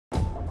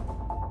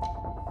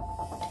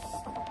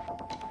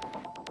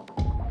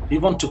We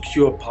want to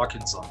cure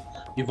Parkinson.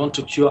 We want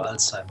to cure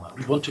Alzheimer.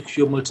 We want to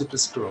cure multiple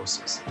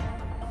sclerosis.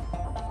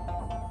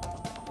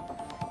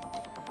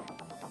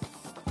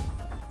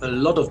 A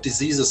lot of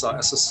diseases are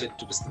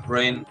associated with the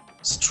brain: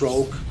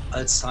 stroke,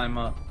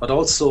 Alzheimer, but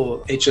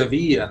also HIV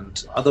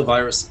and other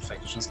virus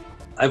infections.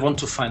 I want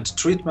to find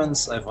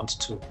treatments, I want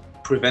to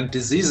prevent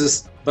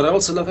diseases, but I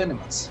also love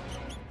animals.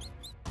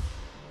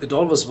 It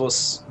always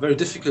was very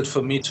difficult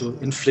for me to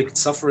inflict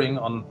suffering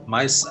on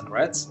mice and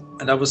rats,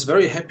 and I was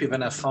very happy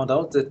when I found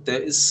out that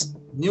there is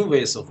new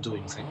ways of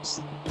doing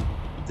things.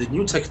 The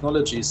new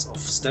technologies of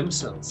stem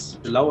cells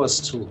allow us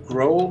to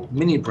grow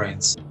mini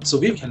brains, so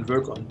we can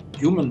work on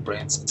human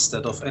brains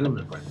instead of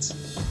animal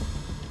brains.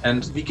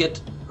 And we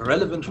get a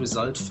relevant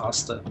result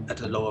faster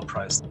at a lower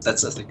price.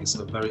 That's, I think, is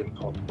a very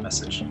important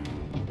message.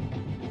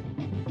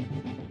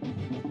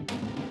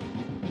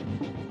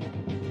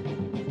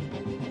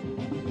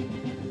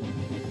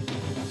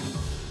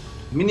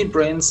 Mini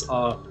brains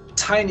are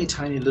tiny,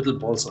 tiny little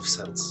balls of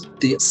cells,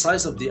 the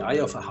size of the eye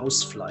of a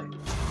housefly.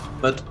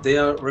 But they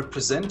are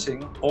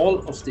representing all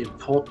of the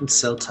important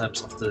cell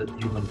types of the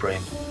human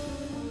brain.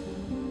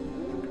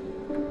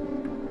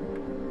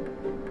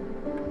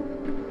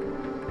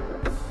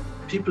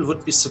 People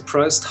would be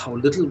surprised how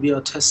little we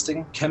are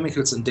testing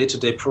chemicals in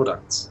day-to-day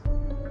products.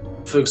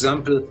 For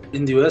example,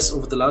 in the US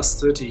over the last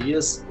 30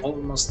 years,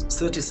 almost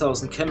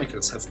 30,000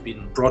 chemicals have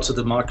been brought to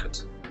the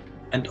market.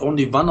 And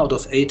only 1 out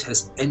of 8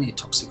 has any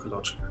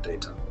toxicological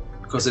data,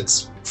 because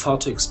it's far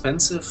too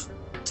expensive,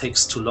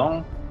 takes too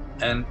long,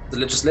 and the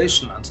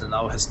legislation until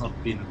now has not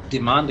been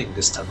demanding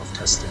this type of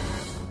testing.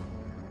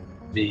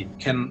 We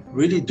can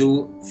really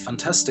do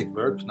fantastic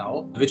work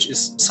now, which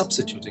is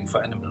substituting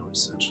for animal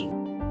research.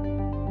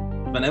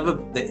 Whenever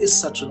there is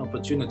such an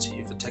opportunity,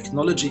 if a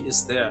technology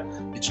is there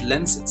which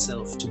lends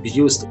itself to be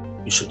used,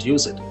 we should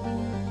use it.